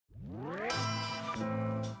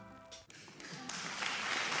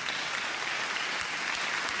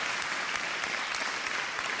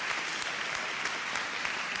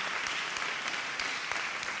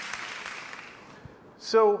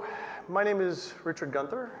So my name is Richard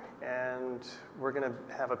Gunther, and we're going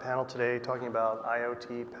to have a panel today talking about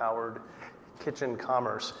IoT-powered kitchen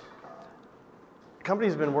commerce. The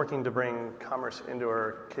company's been working to bring commerce into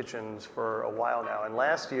our kitchens for a while now, and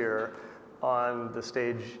last year on the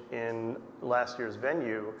stage in last year's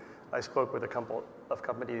venue, I spoke with a couple of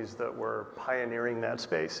companies that were pioneering that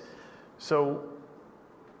space. So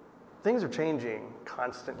things are changing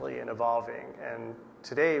constantly and evolving, and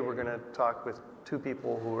today we're going to talk with two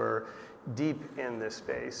people who are deep in this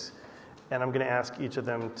space, and I'm going to ask each of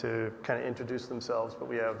them to kind of introduce themselves. But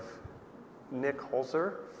we have Nick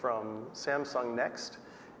Holzherr from Samsung Next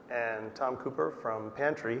and Tom Cooper from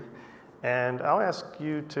Pantri, and I'll ask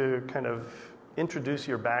you to kind of introduce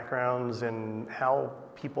your backgrounds and how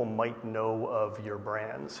people might know of your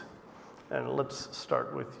brands. And let's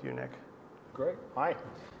start with you, Nick. Great. Hi.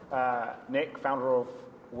 Nick, founder of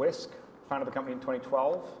Whisk, founded the company in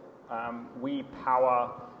 2012. We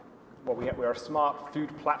power, we are a smart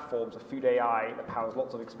food platform, a food AI that powers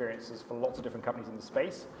lots of experiences for lots of different companies in the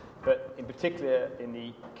space. But in particular, in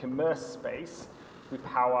the commerce space, we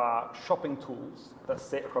power shopping tools that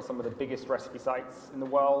sit across some of the biggest recipe sites in the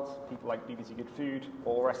world, people like BBC Good Food,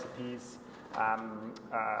 All Recipes, some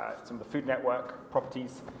of the Food Network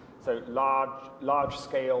properties. So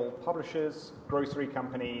large-scale publishers, grocery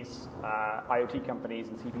companies, IoT companies,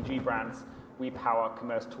 and CPG brands. We power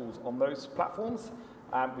commerce tools on those platforms,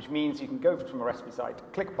 which means you can go from a recipe site,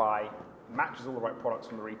 click buy, matches all the right products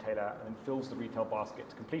from the retailer, and then fills the retail basket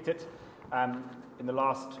to complete it. In the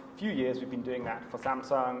last few years, we've been doing that for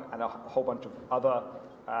Samsung and a whole bunch of other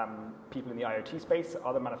people in the IoT space,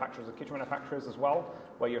 other manufacturers, kitchen manufacturers as well,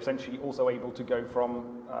 where you're essentially also able to go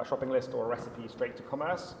from a shopping list or a recipe straight to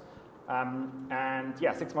commerce. And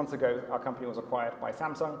yeah, 6 months ago, our company was acquired by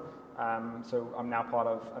Samsung. So I'm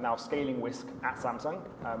now scaling Whisk at Samsung,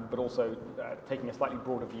 but also taking a slightly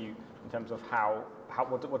broader view in terms of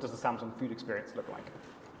what does the Samsung food experience look like.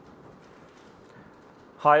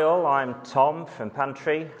 Hi all, I'm Tom from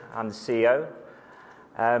Pantri. I'm the CEO.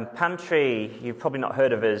 Pantri, you've probably not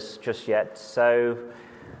heard of us just yet. So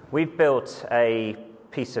we've built a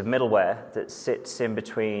piece of middleware that sits in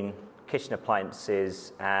between kitchen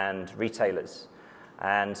appliances and retailers.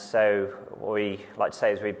 And so what we like to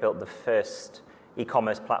say is we built the first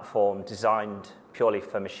e-commerce platform designed purely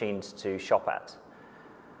for machines to shop at.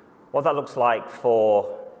 What that looks like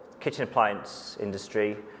for the kitchen appliance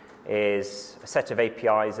industry is a set of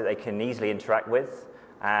APIs that they can easily interact with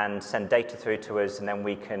and send data through to us, and then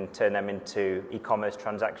we can turn them into e-commerce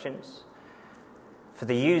transactions. For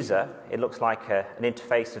the user, it looks like an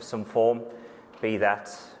interface of some form, be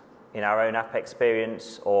that in our own app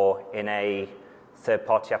experience or in a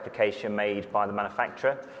third-party application made by the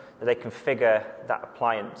manufacturer, that they configure that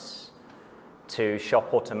appliance to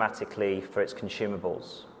shop automatically for its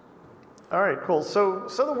consumables. All right, cool. So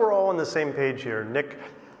that we're all on the same page here, Nick,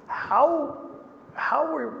 how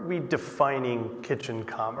are we defining kitchen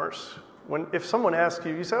commerce? If someone asks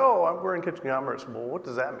you, you say, oh, we're in kitchen commerce, well, what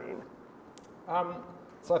does that mean?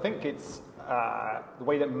 So I think it's the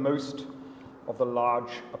way that most of the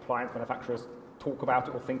large appliance manufacturers talk about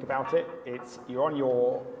it or think about it. It's you're on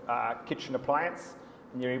your kitchen appliance,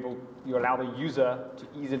 and you allow the user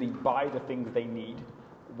to easily buy the things they need,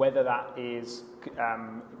 whether that is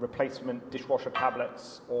replacement dishwasher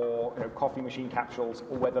tablets or coffee machine capsules,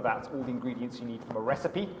 or whether that's all the ingredients you need from a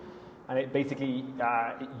recipe. And it basically,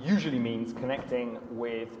 it usually means connecting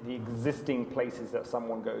with the existing places that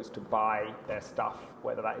someone goes to buy their stuff,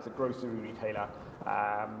 whether that is a grocery retailer,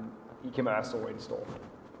 e-commerce, or in-store.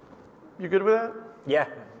 You good with that? Yeah,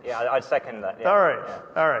 I'd second that. Yeah.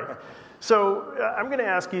 All right. So I'm going to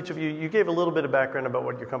ask each of you, you gave a little bit of background about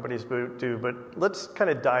what your companies do, but let's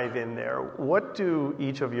kind of dive in there. What do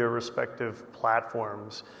each of your respective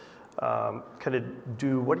platforms kind of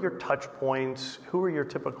do? What are your touch points? Who are your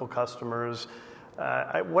typical customers?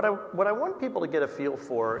 What I want people to get a feel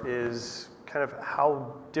for is kind of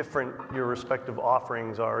how different your respective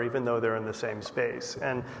offerings are, even though they're in the same space.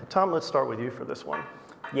 And Tom, let's start with you for this one.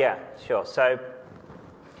 Yeah, sure. So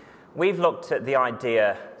we've looked at the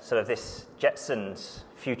idea, sort of this Jetsons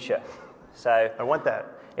future. So I want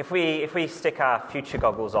that. If we stick our future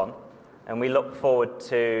goggles on and we look forward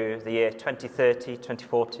to the year 2030,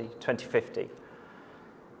 2040, 2050,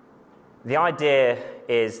 the idea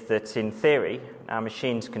is that in theory, our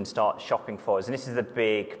machines can start shopping for us. And this is the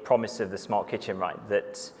big promise of the smart kitchen, right?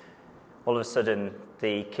 That all of a sudden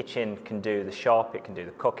the kitchen can do the shop, it can do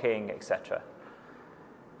the cooking, etc.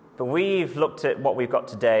 But we've looked at what we've got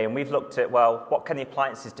today, and we've looked at, well, what can the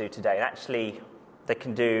appliances do today? And actually, they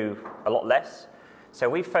can do a lot less. So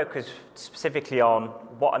we focus specifically on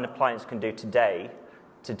what an appliance can do today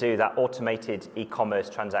to do that automated e-commerce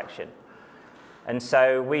transaction. And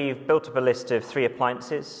so we've built up a list of 3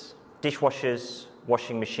 appliances: dishwashers,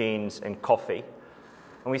 washing machines, and coffee.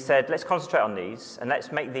 And we said, let's concentrate on these, and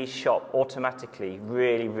let's make these shop automatically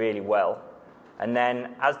really, really well. And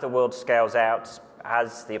then as the world scales out,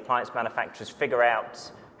 as the appliance manufacturers figure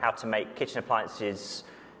out how to make kitchen appliances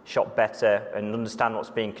shop better and understand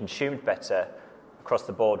what's being consumed better across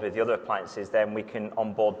the board with the other appliances, then we can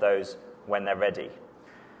onboard those when they're ready.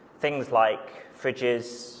 Things like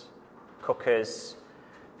fridges, cookers,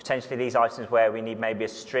 potentially these items where we need maybe a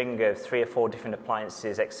string of 3 or 4 different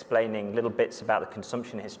appliances explaining little bits about the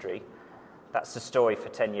consumption history. That's the story for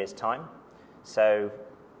 10 years' time. So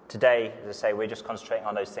today, as I say, we're just concentrating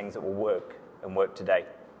on those things that will work and work today.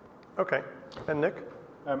 Okay. And Nick?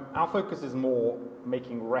 Our focus is more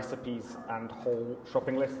making recipes and whole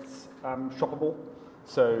shopping lists shoppable.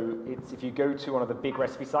 So it's, if you go to one of the big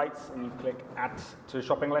recipe sites and you click Add to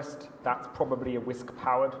Shopping List, that's probably a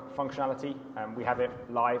Whisk-powered functionality. We have it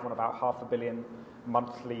live on about 500 million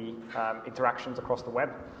monthly interactions across the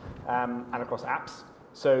web and across apps.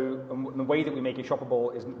 So the way that we make it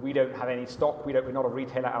shoppable is we don't have any stock. We're not a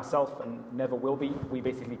retailer ourselves and never will be. We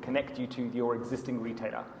basically connect you to your existing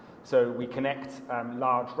retailer. So we connect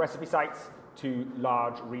large recipe sites to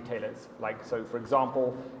large retailers. Like, so for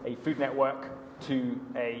example, a Food Network to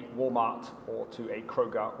a Walmart or to a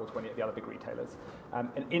Kroger or to any of the other big retailers. And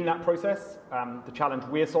in that process, the challenge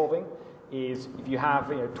we're solving is if you have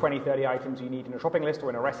 20, 30 items you need in a shopping list or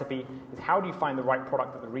in a recipe, is how do you find the right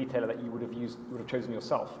product at the retailer that you would have chosen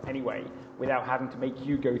yourself anyway, without having to make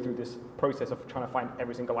you go through this process of trying to find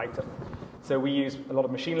every single item. So we use a lot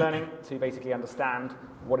of machine learning to basically understand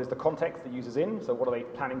what is the context the user's in, so what are they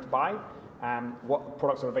planning to buy, what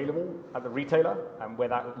products are available at the retailer, where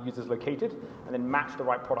that user is located, and then match the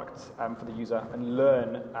right products for the user and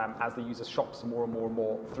learn as the user shops more and more and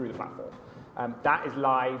more through the platform. That is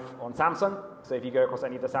live on Samsung, so if you go across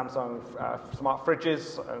any of the Samsung smart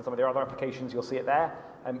fridges and some of their other applications, you'll see it there.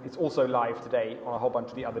 It's also live today on a whole bunch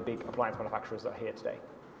of the other big appliance manufacturers that are here today.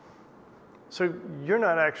 So you're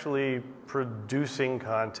not actually producing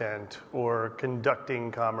content or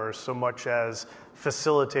conducting commerce so much as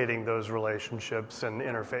facilitating those relationships and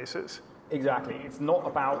interfaces. Exactly. It's not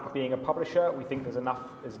about being a publisher. We think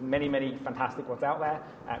there's many, many fantastic ones out there.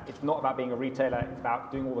 It's not about being a retailer. It's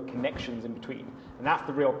about doing all the connections in between. And that's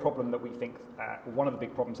the real problem that we think, one of the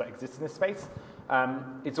big problems that exists in this space.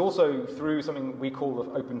 It's also through something we call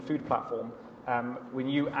the open food platform. When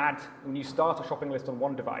you start a shopping list on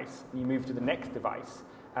one device and you move to the next device,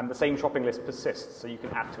 the same shopping list persists, so you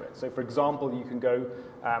can add to it. So for example, you can go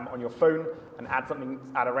on your phone and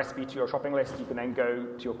add a recipe to your shopping list. You can then go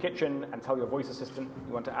to your kitchen and tell your voice assistant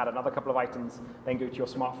you want to add another couple of items, then go to your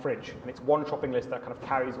smart fridge. And it's one shopping list that kind of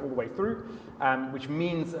carries all the way through, which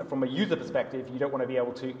means from a user perspective, you don't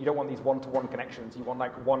want these one-to-one connections. You want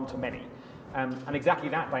like one-to-many. And exactly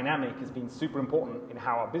that dynamic has been super important in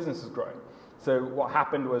how our business has grown. So what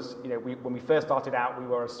happened was, when we first started out, we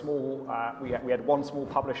were a small, we had one small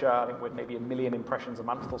publisher, I think with maybe 1 million impressions a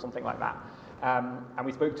month or something like that. And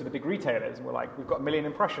we spoke to the big retailers and we're like, we've got 1 million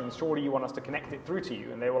impressions, surely you want us to connect it through to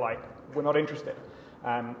you? And they were like, we're not interested.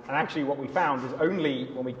 And actually what we found is only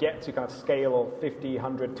when we get to kind of scale of 50,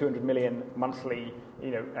 100, 200 million monthly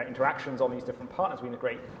interactions on these different partners we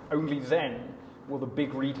integrate, only then will the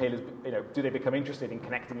big retailers, do they become interested in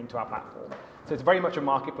connecting into our platform? So it's very much a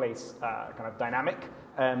marketplace kind of dynamic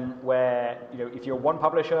where, if you're one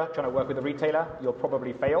publisher trying to work with a retailer, you'll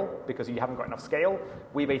probably fail because you haven't got enough scale.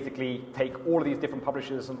 We basically take all of these different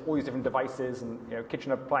publishers and all these different devices and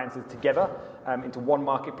kitchen appliances together into one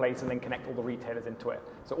marketplace and then connect all the retailers into it.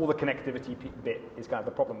 So all the connectivity bit is kind of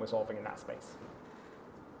the problem we're solving in that space.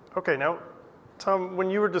 Okay, now, Tom, when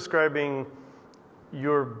you were describing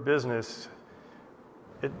your business,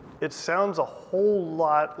 it sounds a whole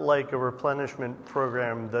lot like a replenishment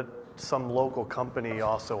program that some local company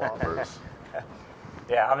also offers.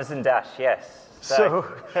 Yeah, Amazon Dash, yes. So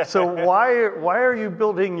why are you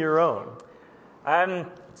building your own?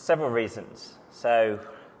 Several reasons. So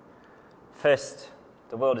first,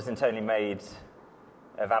 the world isn't only made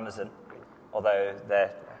of Amazon, although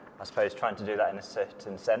they're, I suppose, trying to do that in a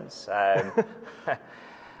certain sense.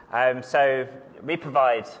 So we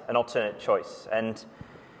provide an alternate choice. And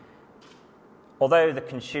although the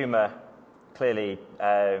consumer clearly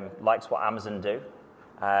likes what Amazon do,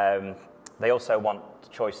 they also want the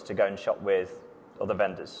choice to go and shop with other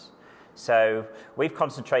vendors. So we've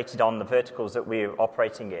concentrated on the verticals that we're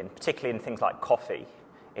operating in, particularly in things like coffee,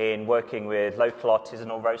 in working with local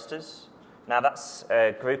artisanal roasters. Now that's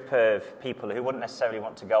a group of people who wouldn't necessarily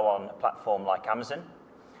want to go on a platform like Amazon.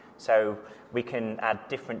 So we can add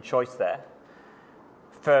different choice there.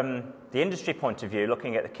 From the industry point of view,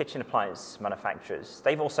 looking at the kitchen appliance manufacturers,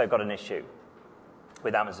 they've also got an issue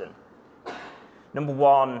with Amazon. Number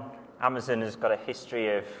one, Amazon has got a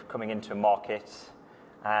history of coming into a market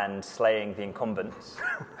and slaying the incumbents.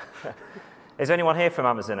 Is there anyone here from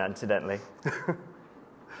Amazon, incidentally?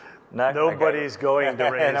 No? Nobody's going to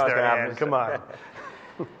raise their hand. Come on.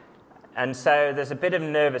 And so there's a bit of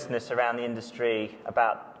nervousness around the industry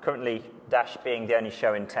about currently Dash being the only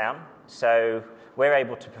show in town. So we're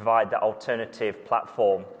able to provide that alternative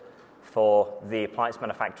platform for the appliance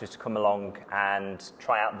manufacturers to come along and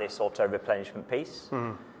try out this auto-replenishment piece.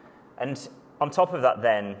 Mm. And on top of that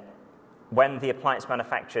then, when the appliance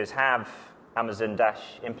manufacturers have Amazon Dash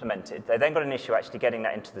implemented, they then got an issue actually getting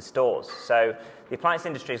that into the stores. So the appliance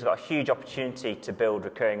industry has got a huge opportunity to build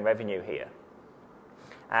recurring revenue here.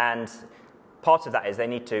 And part of that is they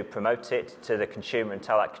need to promote it to the consumer and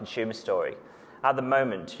tell that consumer story. At the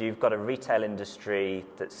moment, you've got a retail industry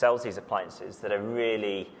that sells these appliances that are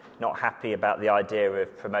really not happy about the idea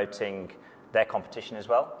of promoting their competition as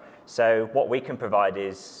well. So what we can provide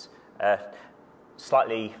is a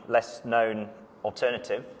slightly less known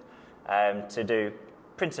alternative to do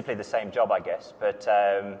principally the same job, I guess. But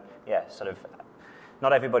yeah, sort of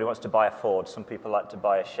not everybody wants to buy a Ford. Some people like to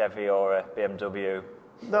buy a Chevy or a BMW.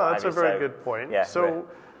 No, that's a very good point. Yeah,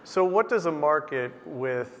 so what does a market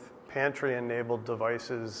with Pantri-enabled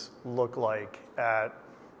devices look like at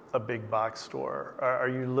a big box store? Are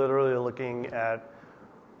you literally looking at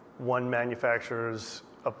one manufacturer's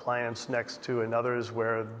appliance next to another's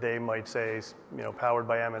where they might say, you know, powered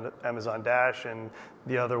by Amazon Dash, and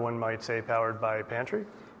the other one might say powered by Pantri?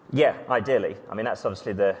 Yeah, ideally. I mean, that's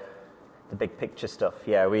obviously the big picture stuff.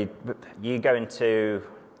 Yeah, you go into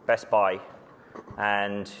Best Buy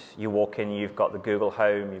and you walk in, you've got the Google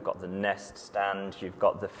Home, you've got the Nest stand, you've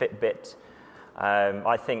got the Fitbit.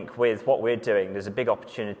 I think with what we're doing, there's a big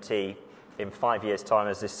opportunity in 5 years' time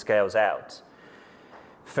as this scales out.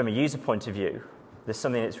 From a user point of view, there's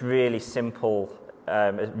something that's really simple.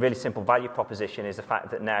 A really simple value proposition is the fact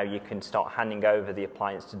that now you can start handing over the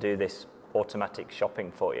appliance to do this automatic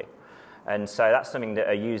shopping for you. And so that's something that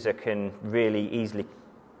a user can really easily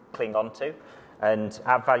cling on to. And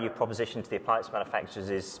our value proposition to the appliance manufacturers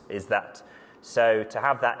is that. So to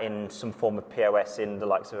have that in some form of POS in the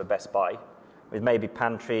likes of a Best Buy, with maybe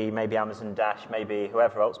Pantri, maybe Amazon Dash, maybe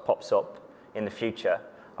whoever else pops up in the future,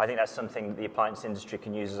 I think that's something that the appliance industry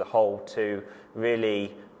can use as a whole to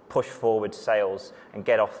really push forward sales and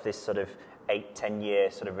get off this sort of 8-10 year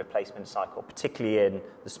sort of replacement cycle, particularly in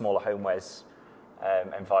the smaller homewares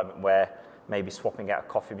environment where maybe swapping out a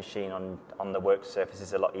coffee machine on the work surface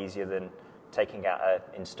is a lot easier than taking out an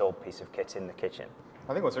installed piece of kit in the kitchen.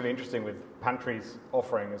 I think what's really interesting with Pantri's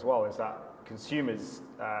offering as well is that consumers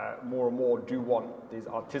more and more do want these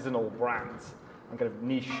artisanal brands and kind of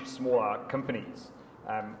niche, smaller companies,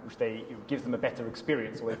 which it gives them a better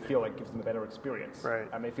experience, or they feel like it gives them a better experience. Right.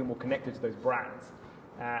 And they feel more connected to those brands.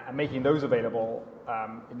 And making those available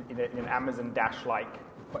in an Amazon Dash-like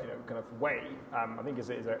kind of way, I think is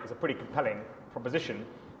a pretty compelling proposition,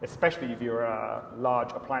 especially if you're a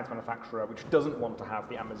large appliance manufacturer which doesn't want to have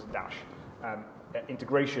the Amazon Dash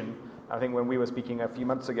integration. I think when we were speaking a few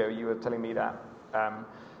months ago, you were telling me that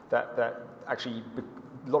that actually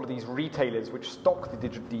a lot of these retailers which stock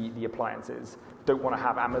the appliances don't want to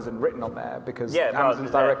have Amazon written on there because Amazon's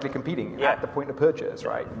directly competing at the point of purchase,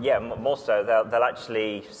 right? Yeah, more so.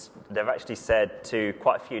 They've actually said to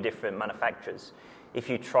quite a few different manufacturers, if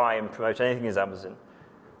you try and promote anything as Amazon,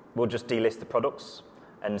 we'll just delist the products.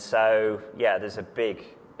 And so, yeah, there's a big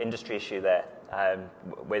industry issue there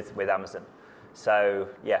with Amazon. So,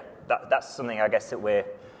 yeah, that's something I guess that we're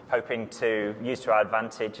hoping to use to our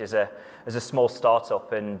advantage as a small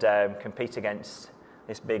startup and compete against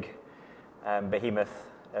this big behemoth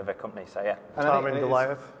of a company. So, yeah. Tom and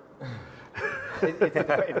Goliath.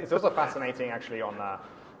 It's also fascinating, actually, on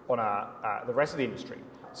the rest of the industry.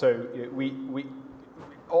 So,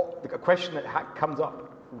 a question that comes up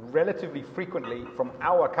relatively frequently from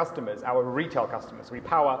our customers, our retail customers. We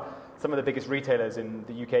power some of the biggest retailers in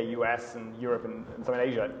the UK, US, and Europe, and some in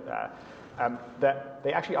Asia. That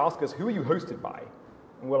they actually ask us, who are you hosted by?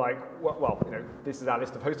 And we're like, well, this is our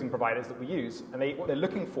list of hosting providers that we use. And what they're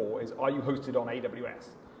looking for is, are you hosted on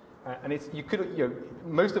AWS? And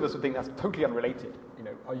most of us would think that's totally unrelated.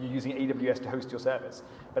 Are you using AWS to host your service?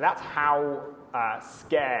 But that's how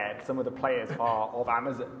scared some of the players are of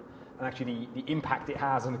Amazon. and actually the impact it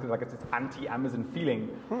has and like it's this anti-Amazon feeling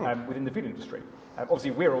within the food industry.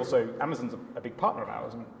 Obviously, Amazon's a big partner of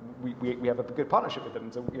ours, and we have a good partnership with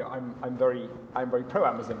them. So I'm very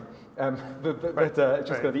pro-Amazon, but it's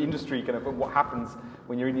just kind of the industry, kind of what happens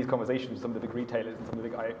when you're in these conversations with some of the big retailers and some of the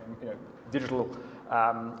big digital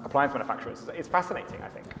appliance manufacturers. It's fascinating, I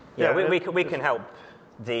think. Yeah, we can help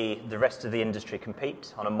the rest of the industry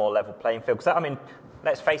compete on a more level playing field. Because I mean,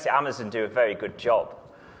 let's face it, Amazon do a very good job.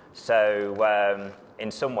 So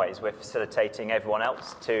in some ways, we're facilitating everyone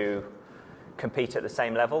else to compete at the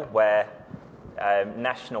same level, where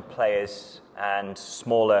national players and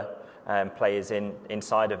smaller players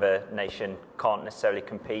inside of a nation can't necessarily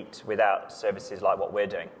compete without services like what we're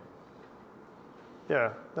doing.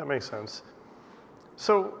 Yeah, that makes sense.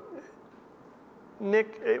 So,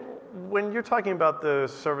 Nick, when you're talking about the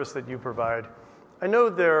service that you provide, I know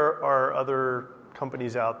there are other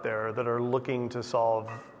companies out there that are looking to solve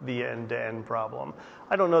the end-to-end problem.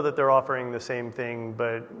 I don't know that they're offering the same thing,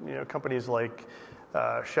 but companies like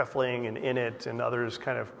Scheffling and Innit and others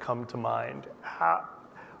kind of come to mind.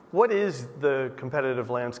 What is the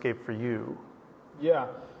competitive landscape for you? Yeah,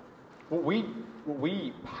 what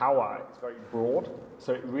we power is very broad,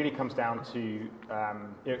 so it really comes down to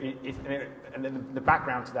and then the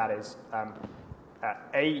background to that is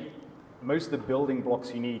most of the building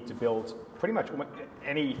blocks you need to build pretty much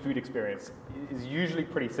any food experience is usually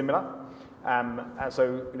pretty similar.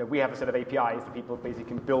 So we have a set of APIs that people basically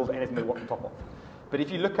can build anything they want on top of. But if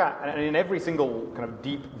you look at, and in every single kind of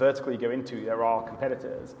deep vertical you go into, there are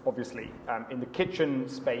competitors, obviously. In the kitchen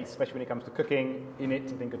space, especially when it comes to cooking,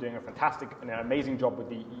 Innit, I think, are doing a fantastic and an amazing job with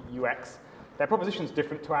the UX. Their proposition is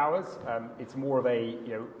different to ours. It's more of a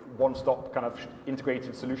one-stop kind of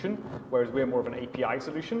integrated solution, whereas we're more of an API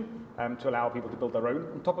solution to allow people to build their own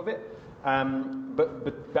on top of it.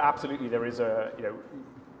 But absolutely, there is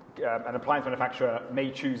an appliance manufacturer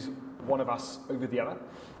may choose one of us over the other.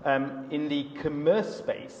 In the commerce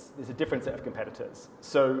space, there's a different set of competitors.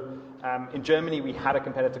 So in Germany, we had a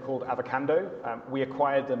competitor called Avocando. We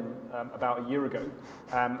acquired them about a year ago.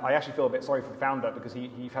 I actually feel a bit sorry for the founder because he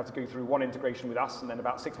had to go through one integration with us, and then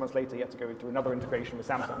about 6 months later, he had to go through another integration with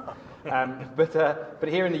Samsung. But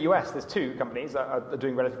here in the US, there's two companies that are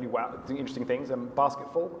doing relatively well, doing interesting things.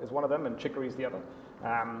 Basketful is one of them, and Chicory is the other.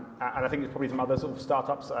 And I think there's probably some other sort of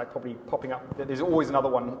startups probably popping up. There's always another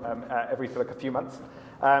one every for like a few months.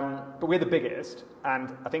 But we're the biggest,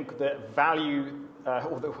 and I think the value,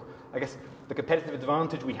 I guess the competitive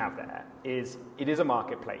advantage we have there is it is a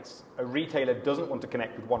marketplace. A retailer doesn't want to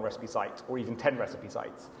connect with one recipe site or even 10 recipe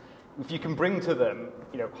sites. If you can bring to them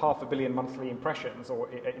 500 million monthly impressions or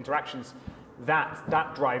interactions,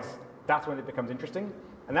 that's when it becomes interesting.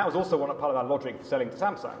 And that was also part of our logic for selling to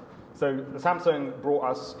Samsung. So Samsung brought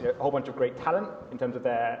us a whole bunch of great talent in terms of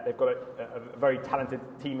they've got a very talented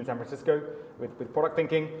team in San Francisco with product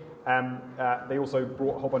thinking. They also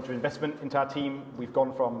brought a whole bunch of investment into our team. We've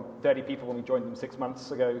gone from 30 people when we joined them 6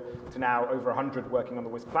 months ago to now over 100 working on the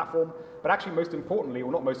Whisk platform. But actually, most importantly, or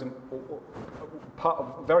not most,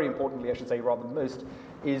 very importantly, I should say, rather than most,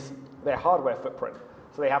 is their hardware footprint.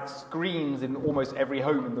 So they have screens in almost every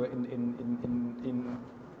home in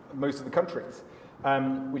most of the countries.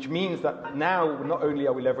 Which means that now not only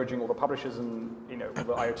are we leveraging all the publishers and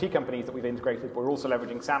the IoT companies that we've integrated, but we're also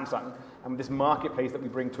leveraging Samsung. And this marketplace that we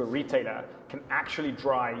bring to a retailer can actually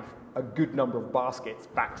drive a good number of baskets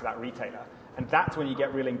back to that retailer. And that's when you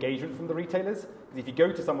get real engagement from the retailers. Because if you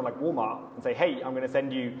go to someone like Walmart and say, hey, I'm going to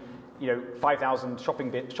send you 5,000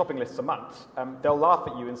 shopping lists a month, they'll laugh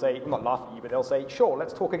at you and say, well, not laugh at you, but they'll say, sure,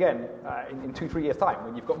 let's talk again in 2-3 years' time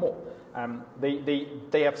when you've got more.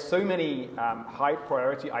 They have so many high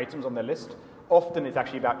priority items on their list. Often it's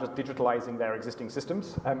actually about just digitalizing their existing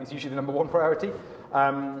systems. It's usually the number one priority.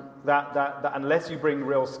 That unless you bring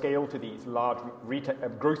real scale to these large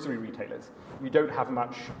grocery retailers, you don't have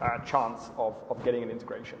much chance of getting an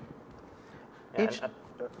integration.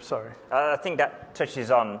 Sorry. I think that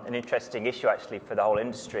touches on an interesting issue actually for the whole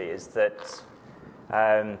industry is that,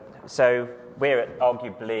 so we're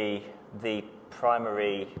arguably the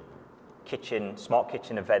primary smart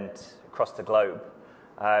kitchen event across the globe.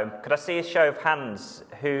 Could I see a show of hands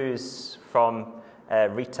who's from a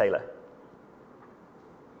retailer?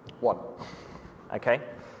 One. Okay.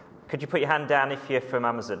 Could you put your hand down if you're from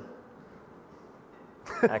Amazon?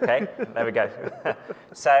 Okay, there we go.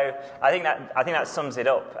 So I think that sums it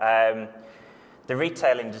up. The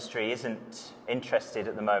retail industry isn't interested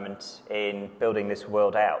at the moment in building this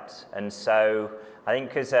world out, and so I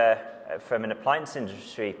think from an appliance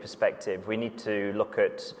industry perspective, we need to look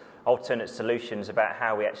at alternate solutions about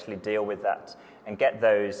how we actually deal with that and get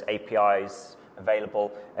those APIs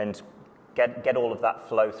available, and get all of that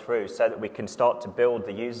flow through so that we can start to build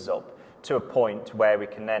the users up to a point where we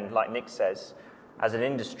can then, like Nick says, as an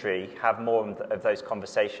industry, have more of those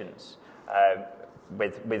conversations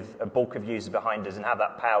with a bulk of users behind us and have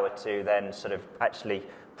that power to then sort of actually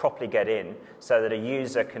properly get in so that a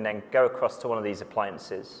user can then go across to one of these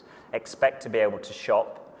appliances, expect to be able to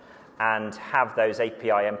shop and have those API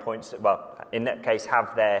endpoints, well, in that case,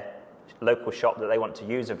 have their local shop that they want to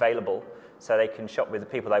use available so they can shop with the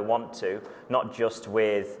people they want to, not just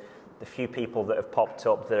with the few people that have popped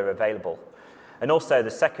up that are available. And also the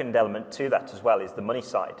second element to that as well is the money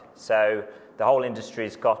side. So the whole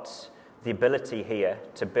industry's got the ability here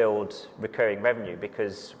to build recurring revenue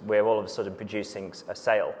because we're all of a sudden producing a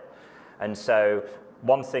sale. And so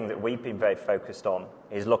one thing that we've been very focused on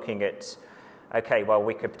is looking at, okay, well,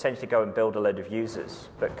 we could potentially go and build a load of users,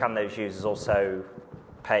 but can those users also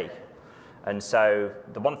pay? And so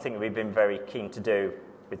the one thing that we've been very keen to do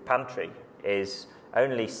with Pantri is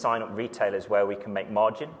only sign up retailers where we can make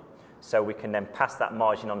margin, so we can then pass that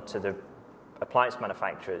margin on to the appliance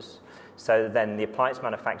manufacturers. So then the appliance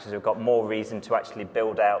manufacturers have got more reason to actually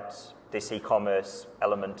build out this e-commerce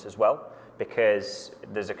element as well, because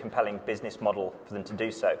there's a compelling business model for them to do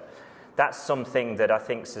so. That's something that I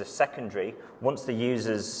think is secondary. Once the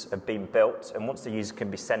users have been built and once the user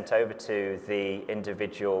can be sent over to the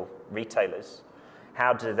individual retailers,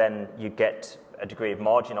 how do then you get a degree of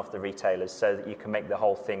margin off the retailers so that you can make the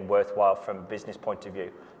whole thing worthwhile from a business point of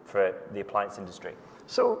view for the appliance industry?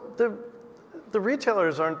 So the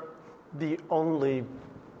retailers aren't the only,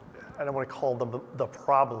 I don't want to call them the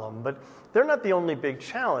problem, but they're not the only big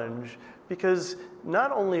challenge, because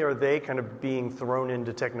not only are they kind of being thrown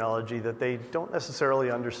into technology that they don't necessarily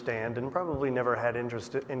understand and probably never had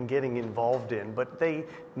interest in getting involved in, but they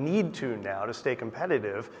need to now to stay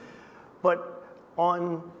competitive. But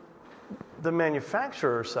on the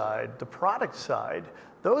manufacturer side, the product side,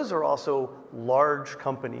 those are also large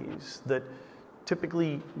companies that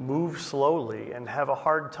typically move slowly and have a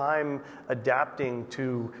hard time adapting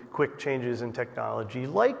to quick changes in technology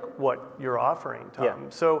like what you're offering, Tom. Yeah.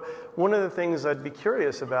 So one of the things I'd be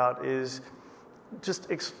curious about is just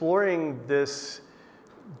exploring this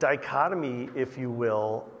dichotomy, if you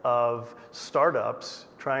will, of startups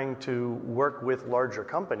trying to work with larger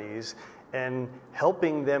companies and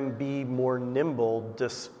helping them be more nimble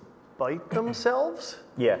despite themselves?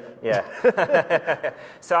 Yeah.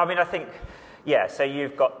 So I mean, I think, so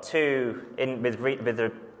you've got two, with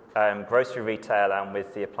the grocery retail and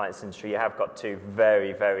with the appliance industry, you have got two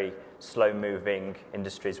very, very slow-moving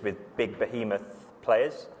industries with big behemoth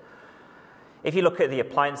players. If you look at the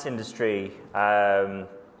appliance industry, for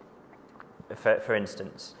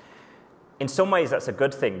instance, in some ways that's a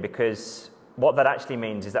good thing, because what that actually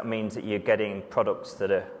means is that you're getting products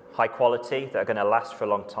that are high quality, that are going to last for a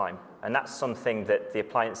long time. And that's something that the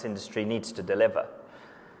appliance industry needs to deliver.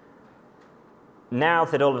 Now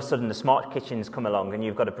that all of a sudden the smart kitchens come along and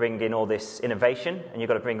you've got to bring in all this innovation and you've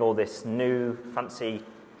got to bring all this new fancy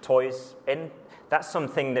toys in, that's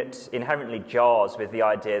something that inherently jars with the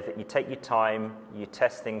idea that you take your time, you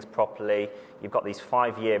test things properly, you've got these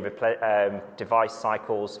 5-year device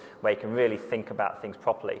cycles where you can really think about things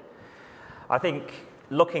properly. I think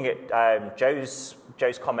looking at Joe's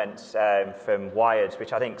comments from Wired,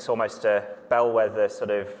 which I think is almost a bellwether sort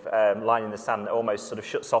of line in the sand that almost sort of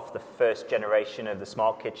shuts off the first generation of the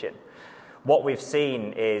smart kitchen. What we've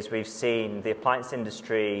seen is the appliance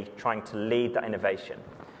industry trying to lead that innovation,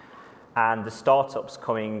 and the startups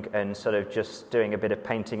coming and sort of just doing a bit of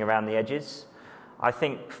painting around the edges. I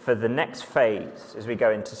think for the next phase, as we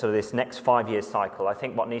go into sort of this next 5-year cycle, I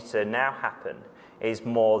think what needs to now happen is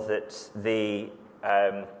more that the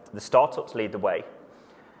startups lead the way.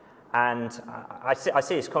 And I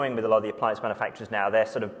see this coming with a lot of the appliance manufacturers now. They're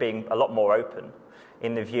sort of being a lot more open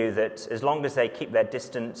in the view that as long as they keep their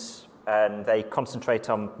distance and they concentrate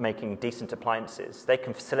on making decent appliances, they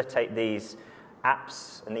can facilitate these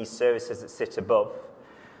apps and these services that sit above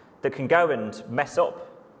that can go and mess up.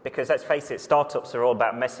 Because let's face it, startups are all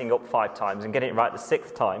about messing up 5 times and getting it right the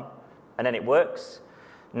 6th time, and then it works.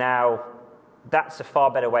 Now, that's a far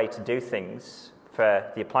better way to do things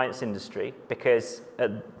for the appliance industry, because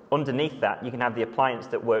underneath that, you can have the appliance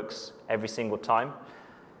that works every single time.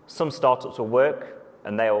 Some startups will work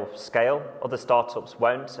and they'll scale, other startups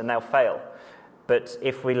won't and they'll fail. But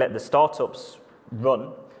if we let the startups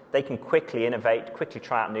run, they can quickly innovate, quickly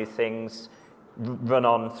try out new things, run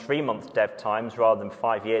on 3-month dev times rather than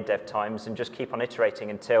 5-year dev times, and just keep on iterating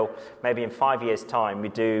until maybe in 5 years' time we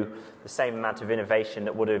do the same amount of innovation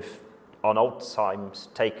that would have on old times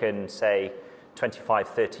taken, say, 25,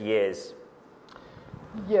 30 years.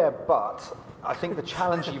 Yeah, but I think the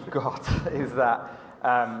challenge you've got is that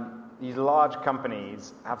these large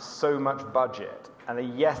companies have so much budget, and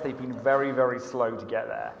they've been very, very slow to get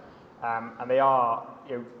there. And they are,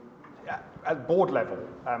 at board level,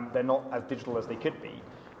 they're not as digital as they could be.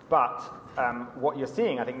 But what you're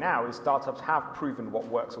seeing, I think, now is startups have proven what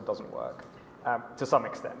works or doesn't work to some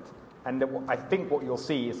extent. And I think what you'll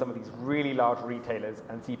see is some of these really large retailers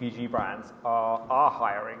and CPG brands are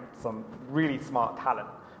hiring some really smart talent.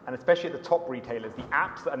 And especially at the top retailers, the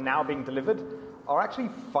apps that are now being delivered are actually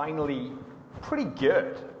finally pretty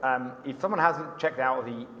good. If someone hasn't checked out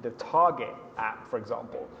the Target app, for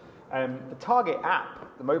example, the Target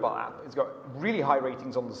app, the mobile app, has got really high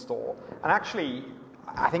ratings on the store. And actually,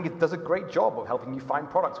 I think it does a great job of helping you find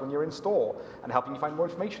products when you're in store and helping you find more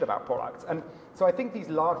information about products. And so I think these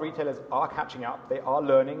large retailers are catching up. They are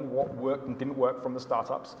learning what worked and didn't work from the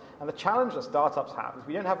startups. And the challenge that startups have is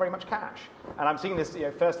we don't have very much cash. And I'm seeing this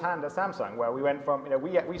firsthand at Samsung, where we went from,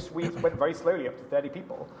 we went very slowly up to 30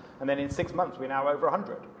 people. And then in 6 months, we're now over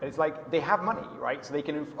 100. And it's like they have money, right? So they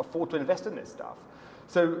can afford to invest in this stuff.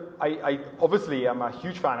 So I obviously am a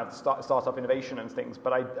huge fan of startup innovation and things,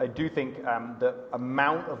 but I do think the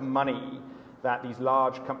amount of money that these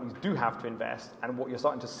large companies do have to invest, and what you're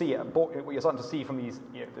starting to see from these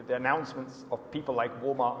the announcements of people like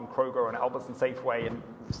Walmart and Kroger and Albertsons and Safeway and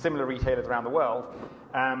similar retailers around the world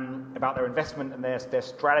about their investment and their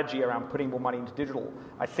strategy around putting more money into digital.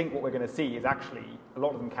 I think what we're going to see is actually a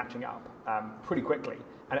lot of them catching up pretty quickly,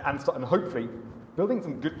 and hopefully building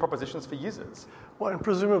some good propositions for users. Well, and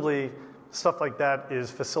presumably stuff like that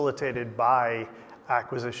is facilitated by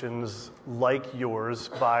acquisitions like yours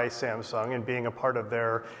by Samsung and being a part of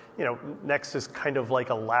their, Next is kind of like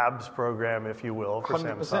a labs program, if you will, for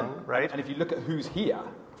 100%. Samsung, right? And if you look at who's here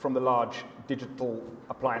from the large digital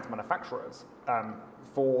appliance manufacturers,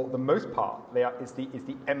 for the most part, it's the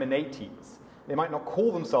M&A teams. They might not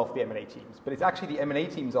call themselves the M&A teams, but it's actually the M&A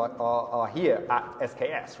teams are here at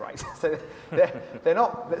SKS, right? So they're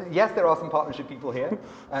not, yes, there are some partnership people here,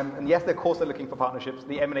 and yes, of course they're looking for partnerships.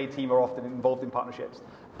 The M&A team are often involved in partnerships,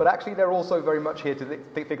 but actually they're also very much here to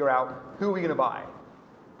figure out who are we going to buy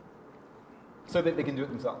so that they can do it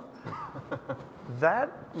themselves.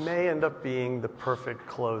 That may end up being the perfect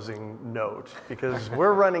closing note, because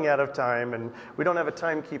we're running out of time and we don't have a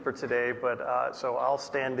timekeeper today, but so I'll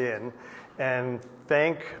stand in and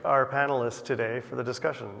thank our panelists today for the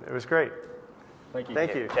discussion. It was great. Thank you.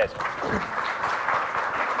 Thank you. Cheers.